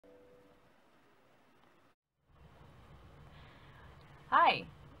Hi,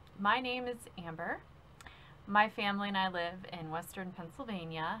 my name is Amber. My family and I live in western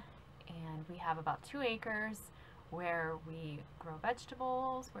Pennsylvania, and we have about 2 acres where we grow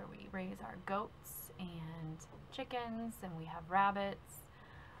vegetables, where we raise our goats and chickens, and we have rabbits.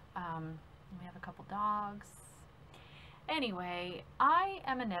 We have a couple dogs. Anyway, I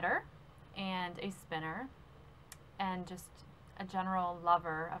am a knitter and a spinner and just a general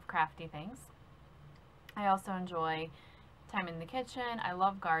lover of crafty things. I also enjoy time in the kitchen. I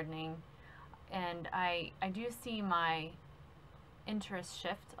love gardening, and I do see my interest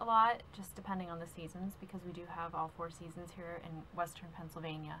shift a lot just depending on the seasons, because we do have all 4 seasons here in western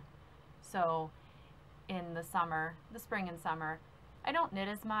Pennsylvania. So in the summer, the spring and summer, I don't knit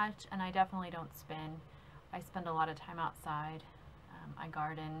as much, and I definitely don't spin. I spend a lot of time outside. I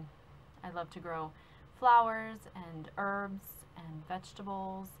garden. I love to grow flowers and herbs and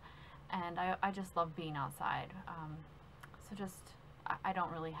vegetables, and I just love being outside. I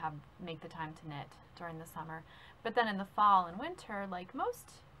don't really make the time to knit during the summer. But then in the fall and winter, like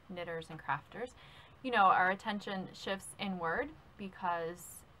most knitters and crafters, our attention shifts inward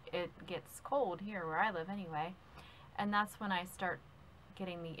because it gets cold here where I live anyway. And that's when I start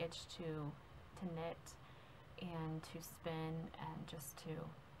getting the itch to knit and to spin and just to,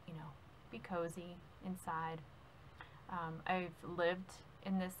 be cozy inside. I've lived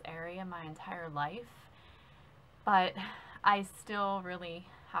in this area my entire life, but I still really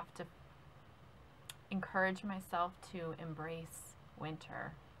have to encourage myself to embrace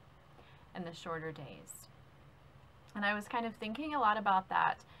winter and the shorter days. And I was kind of thinking a lot about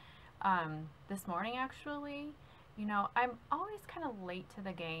that this morning, actually. I'm always kind of late to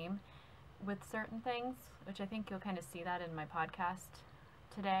the game with certain things, which I think you'll kind of see that in my podcast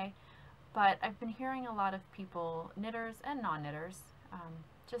today. But I've been hearing a lot of people, knitters and non-knitters,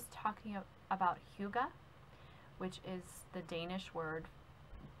 just talking about hygge, which is the Danish word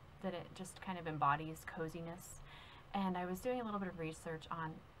that it just kind of embodies coziness. And I was doing a little bit of research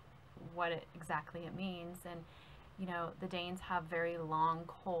on what exactly it means. And, the Danes have very long,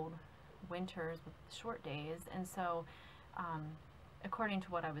 cold winters with short days. And so, according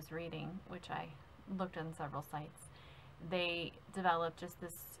to what I was reading, which I looked on several sites, they developed just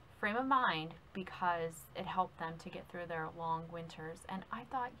this frame of mind because it helped them to get through their long winters. And I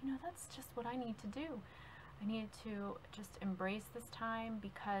thought, that's just what I need to do. I need to just embrace this time,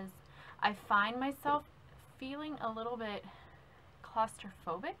 because I find myself feeling a little bit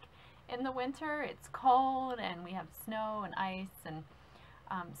claustrophobic in the winter. It's cold and we have snow and ice, and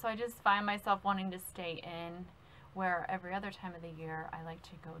so I just find myself wanting to stay in, where every other time of the year I like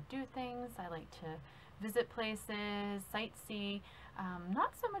to go do things. I like to visit places, sightsee.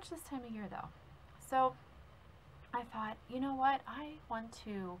 Not so much this time of year though. So I thought, you know what, I want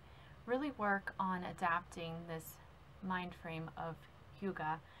to really work on adapting this mind frame of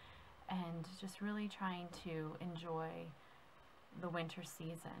hygge and just really trying to enjoy the winter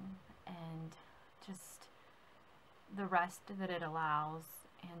season and just the rest that it allows,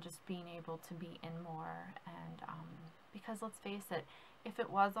 and just being able to be in more. And because let's face it, if it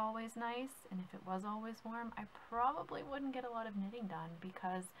was always nice and if it was always warm, I probably wouldn't get a lot of knitting done,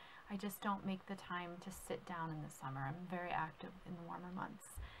 because I just don't make the time to sit down in the summer. I'm very active in the warmer months,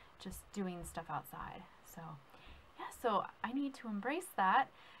 just doing stuff outside. So yeah, so I need to embrace that.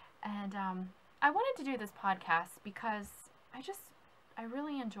 And I wanted to do this podcast because I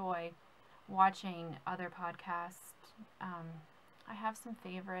really enjoy watching other podcasts. I have some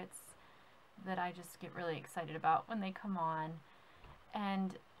favorites that I just get really excited about when they come on.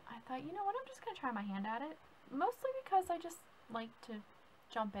 And I thought, you know what, I'm just going to try my hand at it. Mostly because I just like to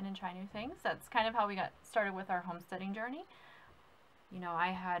jump in and try new things. That's kind of how we got started with our homesteading journey.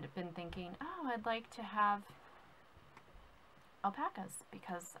 I had been thinking, oh, I'd like to have alpacas,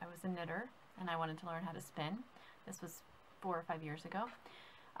 because I was a knitter and I wanted to learn how to spin. This was 4 or 5 years ago.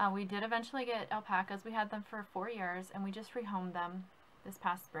 We did eventually get alpacas. We had them for 4 years, and we just rehomed them this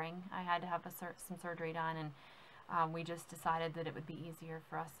past spring. I had to have some surgery done, and we just decided that it would be easier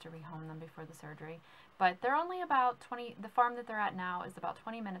for us to rehome them before the surgery. But they're only about 20, the farm that they're at now is about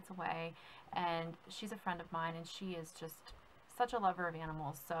 20 minutes away, and she's a friend of mine, and she is just such a lover of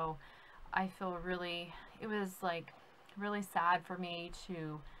animals. So I feel it was like really sad for me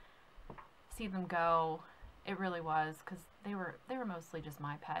to see them go. It really was, because they were mostly just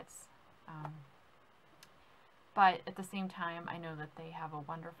my pets. But at the same time, I know that they have a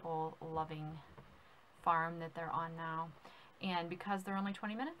wonderful, loving farm that they're on now. And because they're only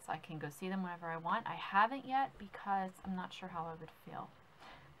 20 minutes, I can go see them whenever I want. I haven't yet because I'm not sure how I would feel.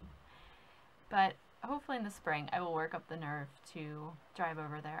 But hopefully in the spring, I will work up the nerve to drive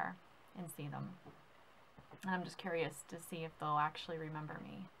over there and see them. And I'm just curious to see if they'll actually remember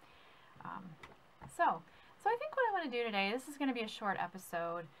me. So I think what I want to do today, this is going to be a short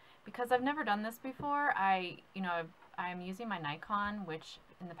episode because I've never done this before. I'm using my Nikon, which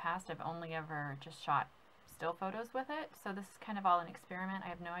in the past I've only ever just shot still photos with it. So this is kind of all an experiment. I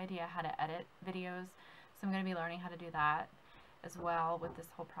have no idea how to edit videos, so I'm going to be learning how to do that as well with this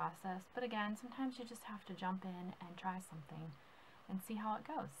whole process. But again, sometimes you just have to jump in and try something and see how it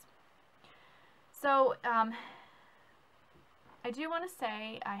goes. So I do want to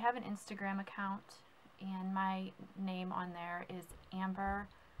say I have an Instagram account, and my name on there is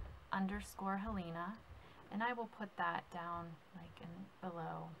Amber_Helena, and I will put that down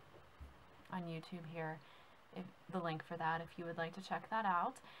below on YouTube here, the link for that, if you would like to check that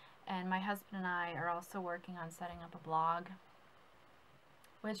out. And my husband and I are also working on setting up a blog,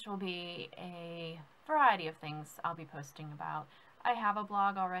 which will be a variety of things I'll be posting about. I have a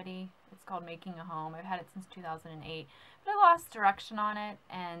blog already. It's called Making a Home. I've had it since 2008, but I lost direction on it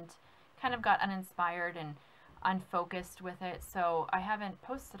and kind of got uninspired and unfocused with it, so I haven't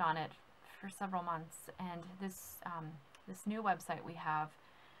posted on it for several months. And this new website we have,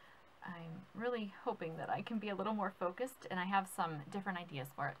 I'm really hoping that I can be a little more focused, and I have some different ideas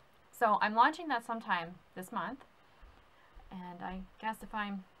for it. So I'm launching that sometime this month, and I guess if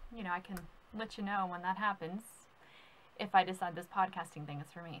I can let you know when that happens, if I decide this podcasting thing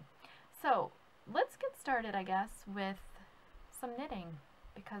is for me. So let's get started, I guess, with some knitting,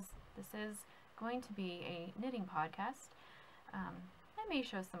 because this is going to be a knitting podcast. I may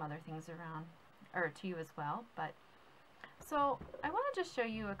show some other things around, or to you as well, but so I want to just show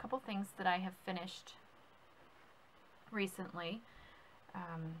you a couple things that I have finished recently.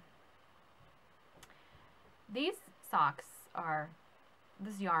 These socks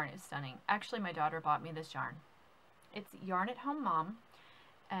this yarn is stunning. Actually, my daughter bought me this yarn. It's Yarn at Home Mom,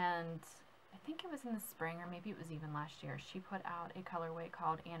 and I think it was in the spring, or maybe it was even last year, she put out a colorway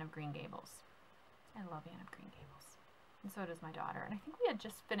called Anne of Green Gables. I love Anne of Green Gables, and so does my daughter, and I think we had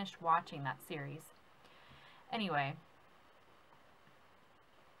just finished watching that series. Anyway,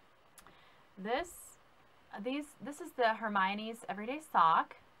 this is the Hermione's Everyday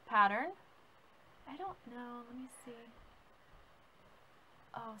Sock pattern. I don't know, let me see.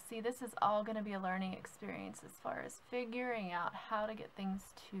 Oh, see, this is all going to be a learning experience as far as figuring out how to get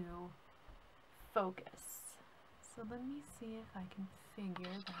things to focus. So let me see if I can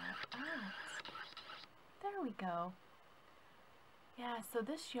figure that out. There we go. Yeah, so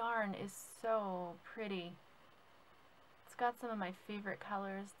this yarn is so pretty. It's got some of my favorite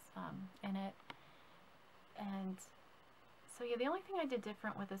colors in it. And so yeah, the only thing I did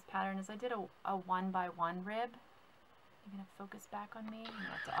different with this pattern is I did a 1x1 rib. You're going to focus back on me? You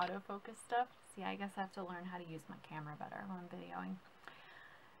have to autofocus stuff. See, I guess I have to learn how to use my camera better when I'm videoing.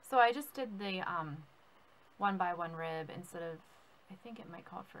 So I just did the 1x1 rib instead of, I think it might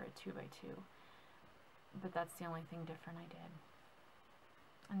call for a 2x2. But that's the only thing different I did.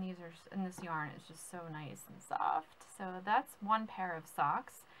 And this yarn is just so nice and soft. So that's one pair of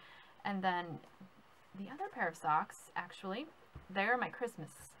socks. And then the other pair of socks, actually, they're my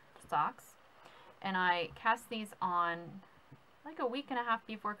Christmas socks. And I cast these on like a week and a half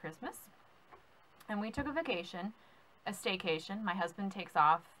before Christmas. And we took a vacation, a staycation. My husband takes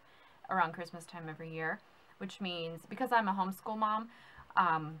off around Christmas time every year, which means, because I'm a homeschool mom,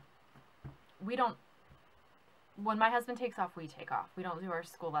 when my husband takes off, we take off. We don't do our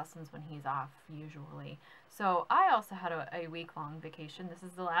school lessons when he's off, usually. So I also had a week-long vacation. This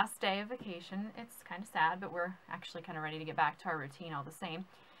is the last day of vacation. It's kind of sad, but we're actually kind of ready to get back to our routine all the same.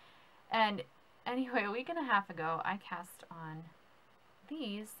 And anyway, a week and a half ago, I cast on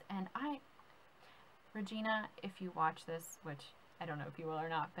these, and Regina, if you watch this, which I don't know if you will or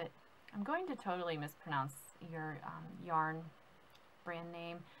not, but I'm going to totally mispronounce your yarn brand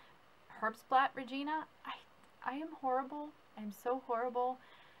name. Herbstblatt, Regina. I am horrible. I'm so horrible,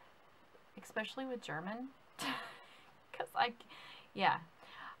 especially with German, because yeah.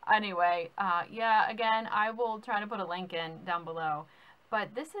 Anyway, yeah, again, I will try to put a link in down below.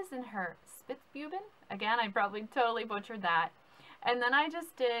 But this is in her Spitzbuben. Again, I probably totally butchered that. And then I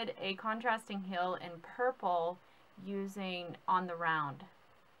just did a contrasting heel in purple using On the Round,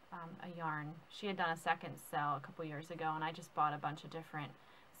 a yarn. She had done a second sale a couple years ago, and I just bought a bunch of different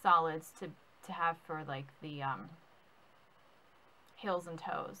solids to have for like the heels and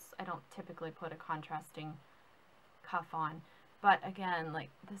toes. I don't typically put a contrasting cuff on. But again, like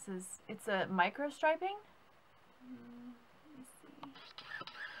it's a micro striping.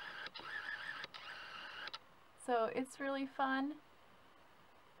 So it's really fun.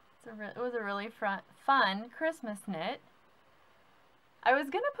 It was a really fun Christmas knit. I was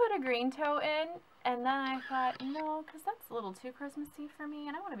going to put a green toe in, and then I thought, no, because that's a little too Christmassy for me,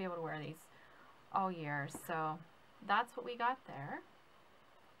 and I want to be able to wear these all year. So that's what we got there.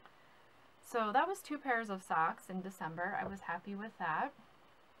 So that was 2 pairs of socks in December. I was happy with that.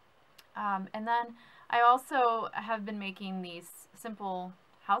 And then I also have been making these simple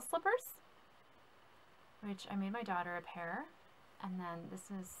house slippers, which I made my daughter a pair. And then this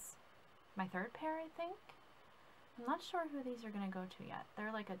is my 3rd pair, I think. I'm not sure who these are going to go to yet.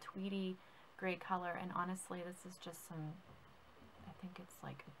 They're like a tweedy gray color, and honestly, this is just some, I think it's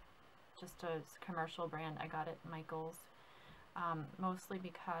like just a commercial brand. I got it at Michael's, mostly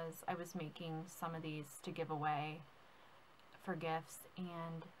because I was making some of these to give away for gifts,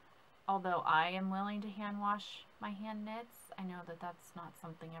 and although I am willing to hand wash my hand knits, I know that that's not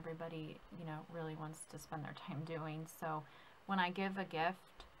something everybody, you know, really wants to spend their time doing. So when I give a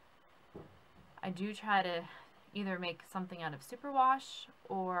gift, I do try to either make something out of superwash,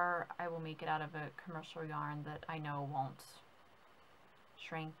 or I will make it out of a commercial yarn that I know won't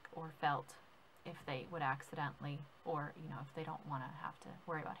shrink or felt if they would accidentally, or, you know, if they don't want to have to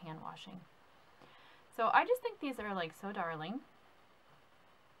worry about hand washing. So I just think these are like so darling.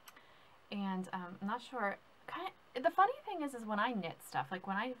 And I'm not sure, the funny thing is when I knit stuff, like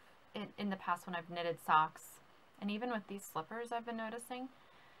when in the past when I've knitted socks, and even with these slippers I've been noticing,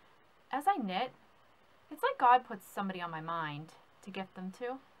 as I knit, it's like God puts somebody on my mind to gift them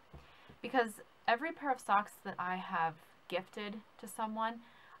to, because every pair of socks that I have gifted to someone,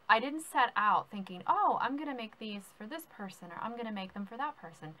 I didn't set out thinking, oh, I'm going to make these for this person, or I'm going to make them for that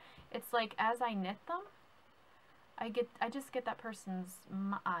person. It's like as I knit them, I just get that person's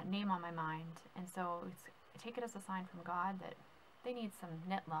name on my mind, and so I take it as a sign from God that they need some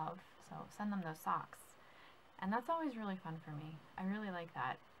knit love, so send them those socks. And that's always really fun for me. I really like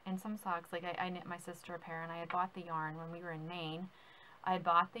that. And some socks, like I knit my sister a pair, and I had bought the yarn when we were in Maine. I had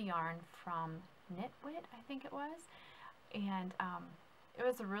bought the yarn from Knitwit, I think it was, and it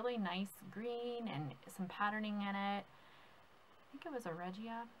was a really nice green and some patterning in it. I think it was a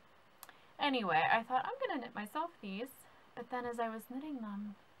Regina. Anyway, I thought I'm going to knit myself these, but then as I was knitting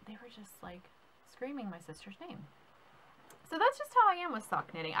them, they were just like screaming my sister's name. So that's just how I am with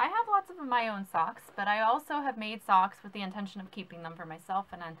sock knitting. I have lots of my own socks, but I also have made socks with the intention of keeping them for myself,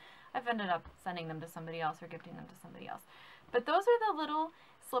 and then I've ended up sending them to somebody else or gifting them to somebody else. But those are the little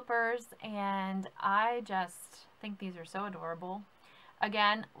slippers, and I just think these are so adorable.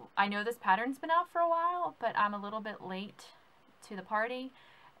 Again, I know this pattern's been out for a while, but I'm a little bit late to the party,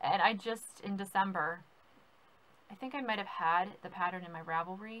 and I just, in December, I think I might have had the pattern in my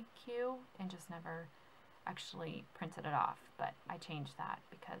Ravelry queue and just never actually printed it off, but I changed that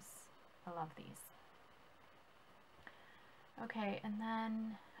because I love these. Okay, and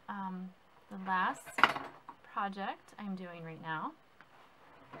then the last project I'm doing right now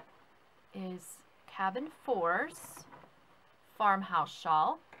is Cabin 4's farmhouse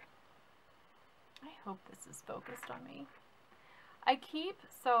shawl. I hope this is focused on me. I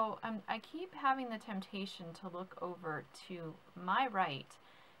keep having the temptation to look over to my right,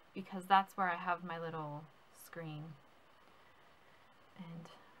 because that's where I have my little screen, and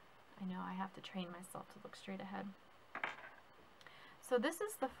I know I have to train myself to look straight ahead. So this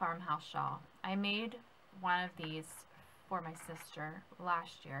is the farmhouse shawl. I made one of these for my sister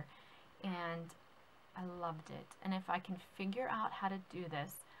last year, and I loved it. And if I can figure out how to do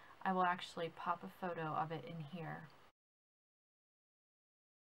this, I will actually pop a photo of it in here.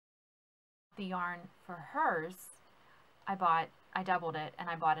 The yarn for hers, I doubled it, and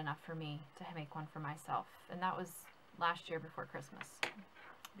I bought enough for me to make one for myself, and that was last year before Christmas,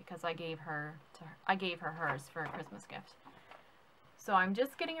 because I gave her hers for a Christmas gift. So I'm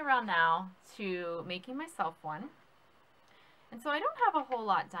just getting around now to making myself one, and so I don't have a whole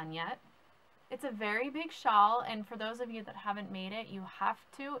lot done yet. It's a very big shawl, and for those of you that haven't made it, you have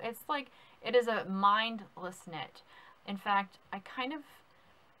to. It's like, it is a mindless knit. In fact,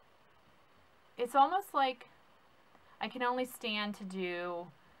 it's almost like I can only stand to do,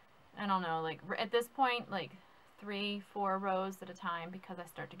 I don't know, like at this point, like 3-4 rows at a time, because I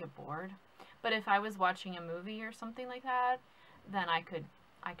start to get bored. But if I was watching a movie or something like that, then I could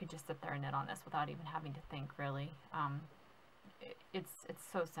just sit there and knit on this without even having to think, really. It's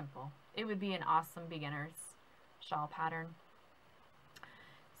so simple. It would be an awesome beginner's shawl pattern.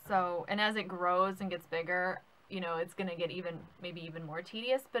 So, and as it grows and gets bigger, you know, it's going to get maybe even more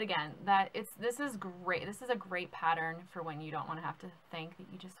tedious. But again, this is great. This is a great pattern for when you don't want to have to think, that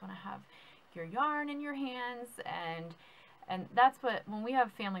you just want to have your yarn in your hands. And that's what, when we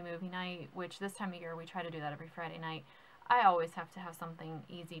have family movie night, which this time of year we try to do that every Friday night, I always have to have something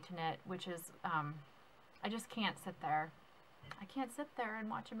easy to knit, which is, I just can't sit there I can't sit there and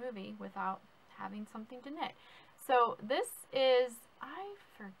watch a movie without having something to knit. So this is, I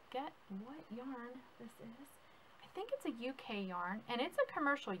forget what yarn this is. I think it's a UK yarn, and it's a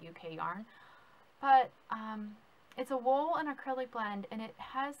commercial UK yarn, but it's a wool and acrylic blend, and it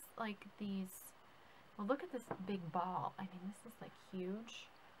has like these, well, look at this big ball. I mean, this is like huge.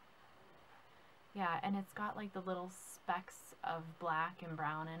 Yeah, and it's got like the little specks of black and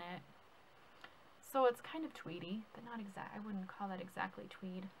brown in it. So it's kind of tweedy, but not exact. I wouldn't call that exactly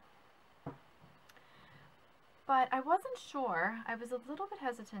tweed. But I wasn't sure. I was a little bit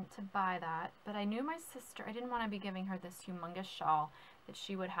hesitant to buy that, but I knew my sister, I didn't want to be giving her this humongous shawl that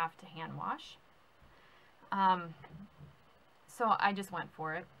she would have to hand wash. So I just went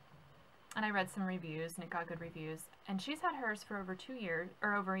for it. And I read some reviews, and it got good reviews. And she's had hers for over 2 years,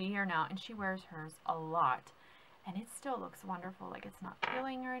 or over a year now, and she wears hers a lot. And it still looks wonderful. Like, it's not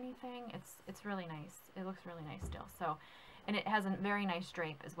peeling or anything. It's really nice. It looks really nice still. So, and it has a very nice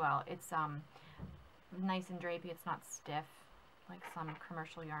drape as well. It's nice and drapey. It's not stiff like some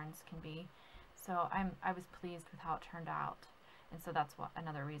commercial yarns can be. So I was pleased with how it turned out. And so that's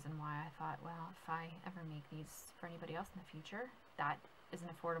another reason why I thought, well, if I ever make these for anybody else in the future, that is an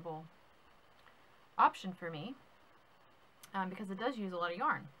affordable option for me, because it does use a lot of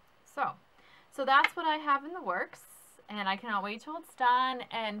yarn. So that's what I have in the works, and I cannot wait till it's done.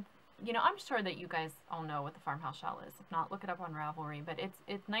 And you know, I'm sure that you guys all know what the farmhouse shawl is. If not, look it up on Ravelry. But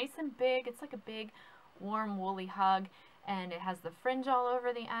it's nice and big. It's like a big warm woolly hug, and it has the fringe all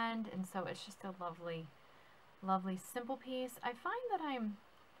over the end, and so it's just a lovely simple piece. I find that I'm,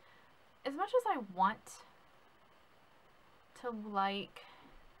 as much as I want to like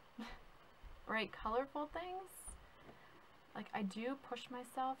bright colorful things, like I do push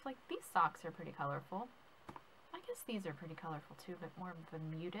myself. Like these socks are pretty colorful. I guess these are pretty colorful too, but more of a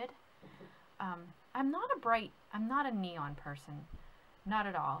muted. I'm not a neon person, not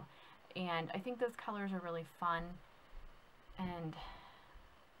at all. And I think those colors are really fun, and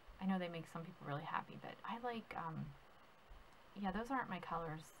I know they make some people really happy, but I like, yeah, those aren't my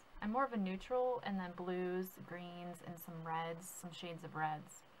colors. I'm more of a neutral, and then blues, greens, and some reds, some shades of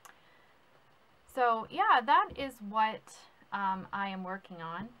reds. So yeah, that is what I am working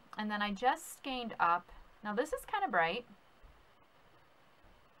on. And then I just skeined up. Now this is kind of bright.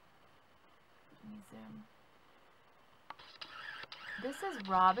 Let me zoom. This is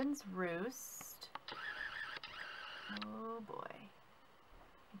Robin's Roost. Oh boy.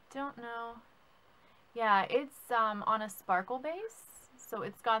 I don't know. Yeah, it's on a sparkle base. So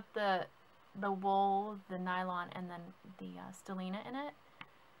it's got the wool, the nylon, and then the stellina in it.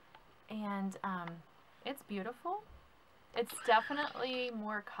 And it's beautiful. It's definitely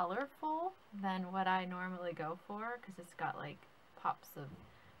more colorful than what I normally go for, because it's got like pops of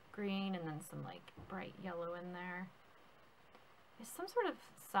green and then some like bright yellow in there. It's some sort of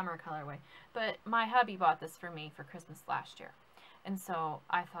summer colorway, but my hubby bought this for me for Christmas last year. And so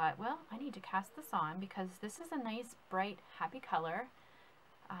I thought, well, I need to cast this on because this is a nice, bright, happy color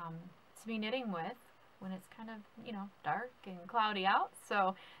to be knitting with when it's kind of, you know, dark and cloudy out.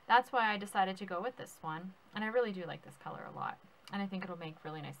 So that's why I decided to go with this one. And I really do like this color a lot. And I think it'll make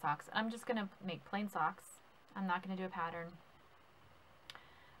really nice socks. I'm just going to make plain socks. I'm not going to do a pattern.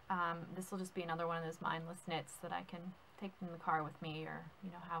 This will just be another one of those mindless knits that I can take in the car with me, or,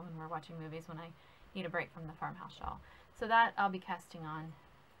 you know, how when we're watching movies when I need a break from the farmhouse shawl. So that I'll be casting on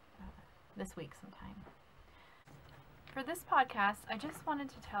this week sometime. For this podcast, I just wanted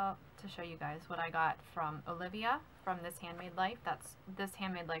to show you guys what I got from Olivia from This Handmade Life. This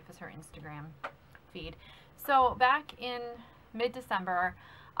Handmade Life is her Instagram feed. So back in mid-December,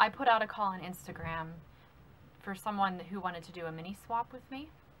 I put out a call on Instagram for someone who wanted to do a mini swap with me.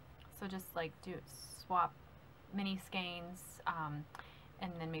 So just like swap mini skeins,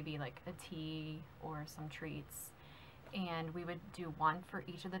 and then maybe like a tea or some treats. And we would do one for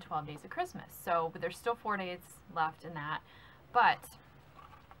each of the 12 days of Christmas. So there's still 4 days left in that. But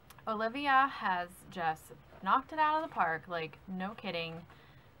Olivia has just knocked it out of the park, like no kidding.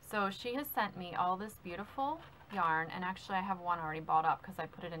 So she has sent me all this beautiful yarn, and actually I have one already balled up because I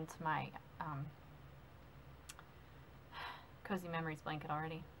put it into my Cozy Memories blanket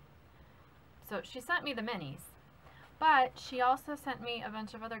already. So she sent me the minis, but she also sent me a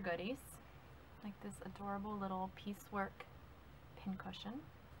bunch of other goodies, like this adorable little piecework pincushion,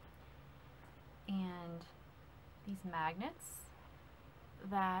 and these magnets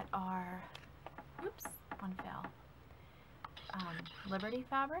that are, oops, one fell, Liberty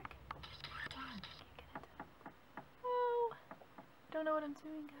fabric. Darn, I can't get it. Oh, I don't know what I'm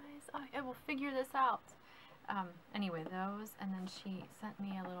doing, guys. Oh, I will figure this out. Anyway, those, and then she sent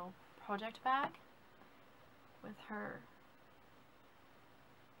me a little project bag with her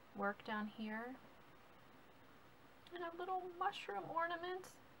work down here. And a little mushroom ornament.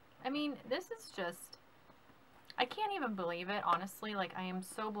 I mean, this is just, I can't even believe it, honestly. Like, I am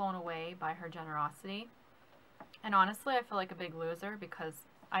so blown away by her generosity. And honestly, I feel like a big loser because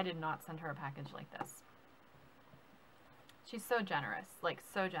I did not send her a package like this. She's so generous, like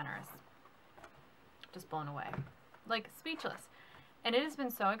so generous. Just blown away. Like, speechless. And it has been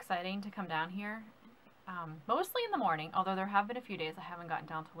so exciting to come down here, mostly in the morning, although there have been a few days I haven't gotten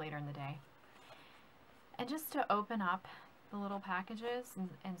down till later in the day. And just to open up the little packages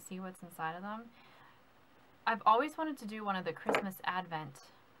and see what's inside of them. I've always wanted to do one of the Christmas Advent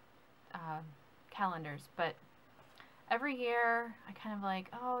calendars, but every year I kind of like,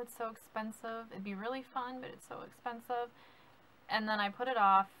 oh, it's so expensive. It'd be really fun, but it's so expensive. And then I put it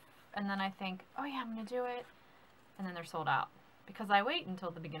off, and then I think, oh yeah, I'm going to do it. And then they're sold out because I wait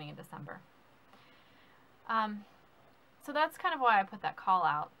until the beginning of December. So that's kind of why I put that call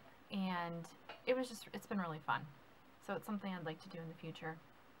out, and it's been really fun. So it's something I'd like to do in the future.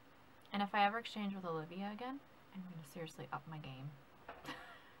 And if I ever exchange with Olivia again, I'm going to seriously up my game.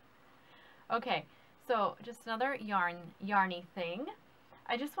 Okay, so just another yarny thing.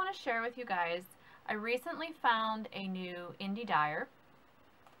 I just want to share with you guys, I recently found a new indie dyer.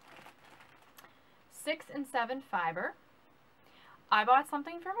 6 and 7 fiber. I bought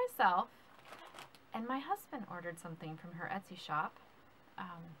something for myself, and my husband ordered something from her Etsy shop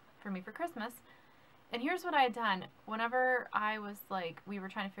for me for Christmas. And here's what I had done. Whenever I was like, we were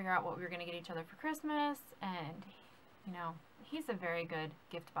trying to figure out what we were going to get each other for Christmas, and, you know, he's a very good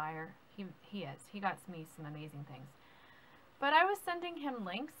gift buyer. He is. He got me some amazing things. But I was sending him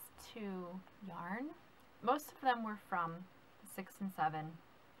links to yarn. Most of them were from 6 and 7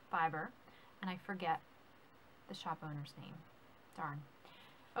 fiber, and I forget the shop owner's name. Darn.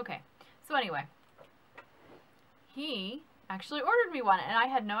 Okay, so anyway, he actually ordered me one, and I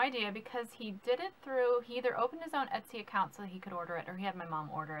had no idea because he did it through, he either opened his own Etsy account so he could order it, or he had my mom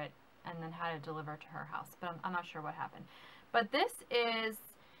order it and then had it delivered to her house, but I'm not sure what happened. But this is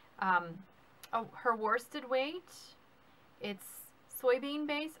her worsted weight. It's soybean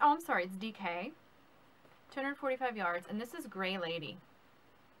based. Oh, I'm sorry, it's DK. 245 yards, and this is Gray Lady.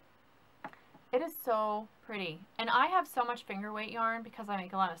 It is so pretty, and I have so much finger weight yarn because I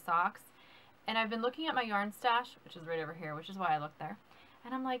make a lot of socks. And I've been looking at my yarn stash, which is right over here, which is why I looked there.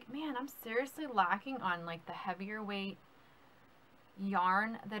 And I'm like, man, I'm seriously lacking on like the heavier weight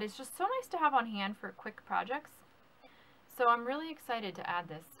yarn that is just so nice to have on hand for quick projects. So I'm really excited to add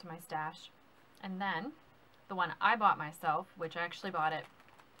this to my stash. And then the one I bought myself, which I actually bought it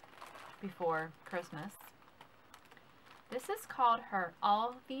before Christmas. This is called her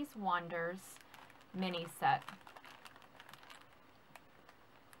All These Wonders mini set.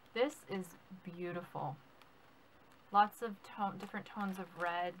 This is beautiful. Lots of different tones of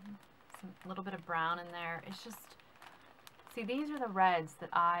red, a little bit of brown in there. It's just, see, these are the reds that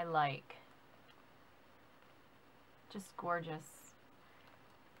I like. Just gorgeous.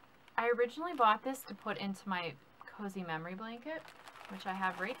 I originally bought this to put into my cozy memory blanket, which I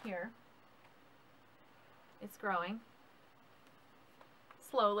have right here. It's growing.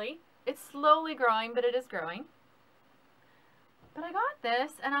 Slowly. It's slowly growing, but it is growing. But I got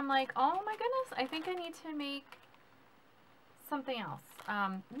this, and I'm like, oh my goodness, I think I need to make something else.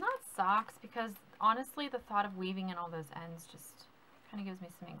 Not socks, because honestly, the thought of weaving in all those ends just kind of gives me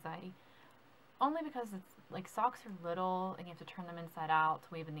some anxiety. Only because it's like socks are little, and you have to turn them inside out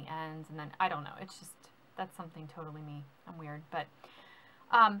to weave in the ends, and then, I don't know, it's just, that's something totally me. I'm weird, but,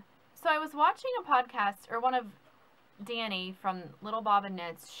 so I was watching a podcast, or one of Danny from Little Bob and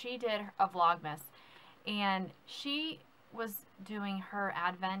Knits. She did a Vlogmas, and she was doing her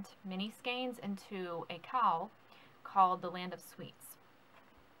Advent mini skeins into a cowl called the Land of Sweets.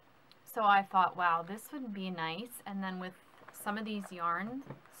 So I thought, wow, this would be nice. And then with some of these yarn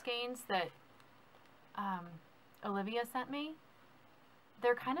skeins that Olivia sent me,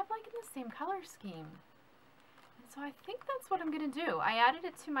 they're kind of like in the same color scheme. And so I think that's what I'm going to do. I added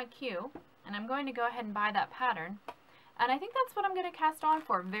it to my queue, and I'm going to go ahead and buy that pattern. And I think that's what I'm going to cast on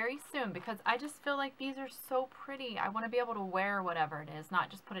for very soon, because I just feel like these are so pretty. I want to be able to wear whatever it is, not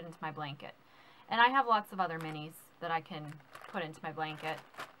just put it into my blanket. And I have lots of other minis that I can put into my blanket.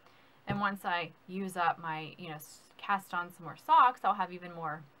 And once I use up my, cast on some more socks, I'll have even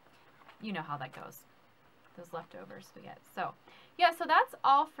more, you know how that goes. Those leftovers we get. So, yeah, so that's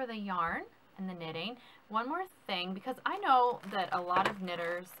all for the yarn and the knitting. One more thing, because I know that a lot of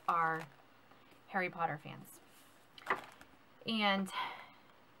knitters are Harry Potter fans. And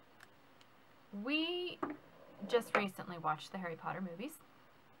we just recently watched the Harry Potter movies.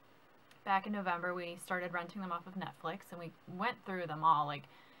 Back in November, we started renting them off of Netflix, and we went through them all. Like,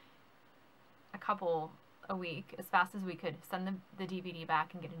 couple a week as fast as we could send the DVD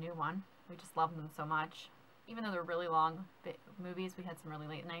back and get a new one. We just love them so much. Even though they're really long movies, we had some really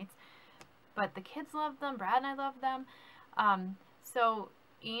late nights. But the kids loved them. Brad and I loved them. So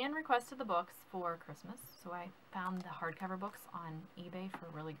Ian requested the books for Christmas. So I found the hardcover books on eBay for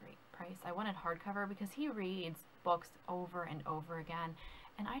a really great price. I wanted hardcover because he reads books over and over again.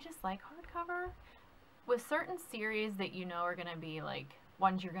 And I just like hardcover. With certain series that you know are going to be like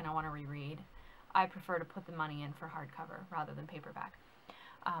ones you're going to want to reread, I prefer to put the money in for hardcover rather than paperback.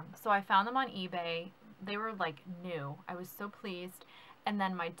 So I found them on eBay. They were like new. I was so pleased. And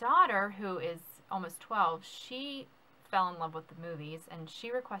then my daughter, who is almost 12, she fell in love with the movies and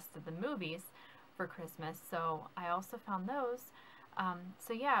she requested the movies for Christmas. So I also found those.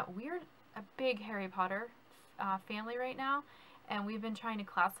 So yeah, we're a big Harry Potter family right now. And we've been trying to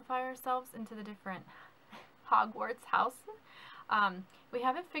classify ourselves into the different Hogwarts house. We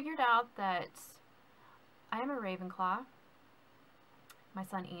haven't figured out that I am a Ravenclaw. My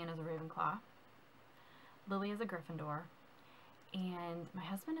son Ian is a Ravenclaw. Lily is a Gryffindor. And my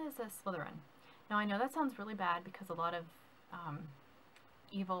husband is a Slytherin. Now I know that sounds really bad because a lot of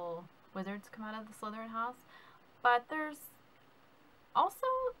evil wizards come out of the Slytherin house. But there's also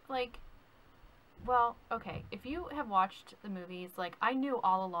like, well, okay, if you have watched the movies, like I knew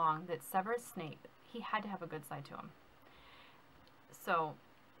all along that Severus Snape, he had to have a good side to him. So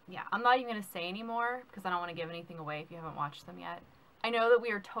yeah, I'm not even going to say anymore because I don't want to give anything away if you haven't watched them yet. I know that we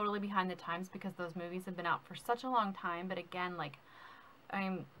are totally behind the times because those movies have been out for such a long time, but again, like,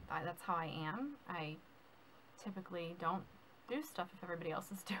 that's how I am. I typically don't do stuff if everybody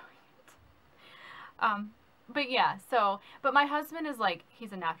else is doing it. But yeah, so, but my husband is like,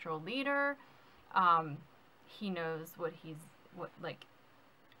 he's a natural leader. He knows he's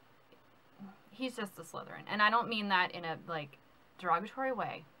just a Slytherin. And I don't mean that in a, like, derogatory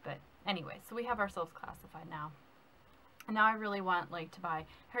way, but anyway, so we have ourselves classified now. And now I really want like to buy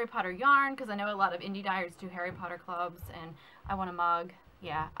Harry Potter yarn because I know a lot of indie dyers do Harry Potter clubs and I want a mug.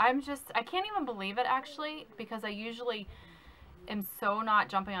 Yeah, I can't even believe it actually because I usually am so not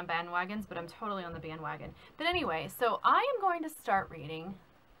jumping on bandwagons, but I'm totally on the bandwagon. But anyway, so I am going to start reading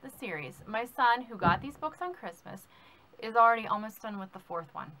the series. My son, who got these books on Christmas, is already almost done with the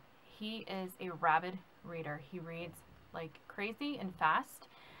 4th one. He is a rabid reader. He reads like crazy and fast,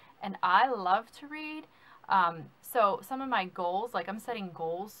 and I love to read. So some of my goals, like I'm setting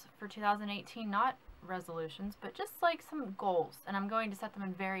goals for 2018, not resolutions, but just like some goals. And I'm going to set them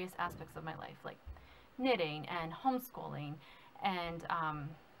in various aspects of my life, like knitting and homeschooling and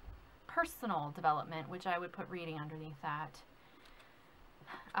personal development, which I would put reading underneath that.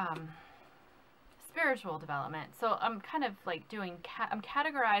 Spiritual development. So I'm kind of like I'm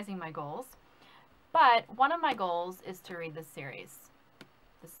categorizing my goals. But one of my goals is to read this series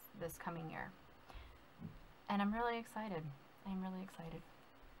this coming year. And I'm really excited. I'm really excited.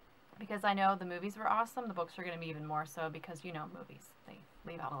 Because I know the movies were awesome. The books are going to be even more so because, you know, movies, they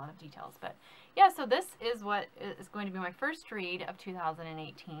leave out a lot of details. But yeah, so this is what is going to be my first read of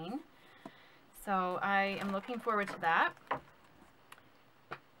 2018. So I am looking forward to that.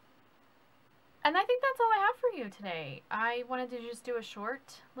 And I think that's all I have for you today. I wanted to just do a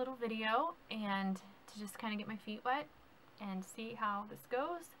short little video and to just kind of get my feet wet and see how this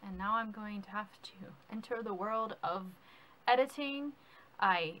goes. And now I'm going to have to enter the world of editing.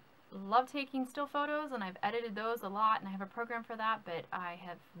 I love taking still photos and I've edited those a lot and I have a program for that, but I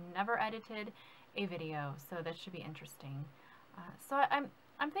have never edited a video, so that should be interesting. So I'm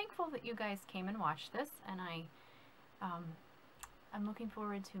thankful that you guys came and watched this, and I'm looking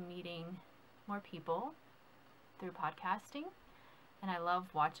forward to meeting more people through podcasting. And I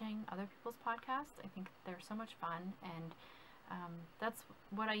love watching other people's podcasts. I think they're so much fun, and that's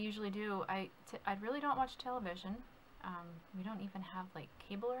what I usually do. I really don't watch television. We don't even have like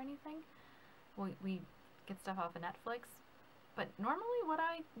cable or anything. We get stuff off of Netflix. But normally what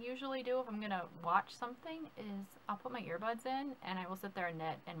I usually do if I'm going to watch something is I'll put my earbuds in and I will sit there and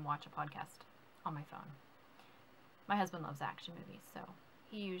knit and watch a podcast on my phone. My husband loves action movies, so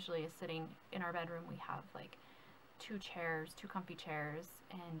he usually is sitting in our bedroom. We have like two comfy chairs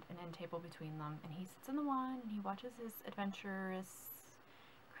and an end table between them, and he sits in the one and he watches his adventurous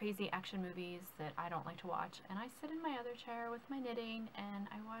crazy action movies that I don't like to watch, and I sit in my other chair with my knitting and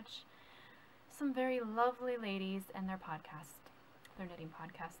I watch some very lovely ladies and their knitting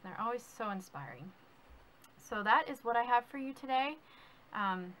podcast, and they're always so inspiring. So that is what I have for you today.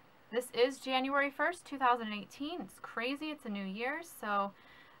 This is January 1st, 2018. It's crazy. It's a new year. So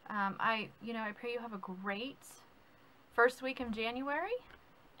I pray you have a great first week of January,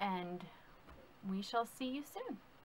 and we shall see you soon.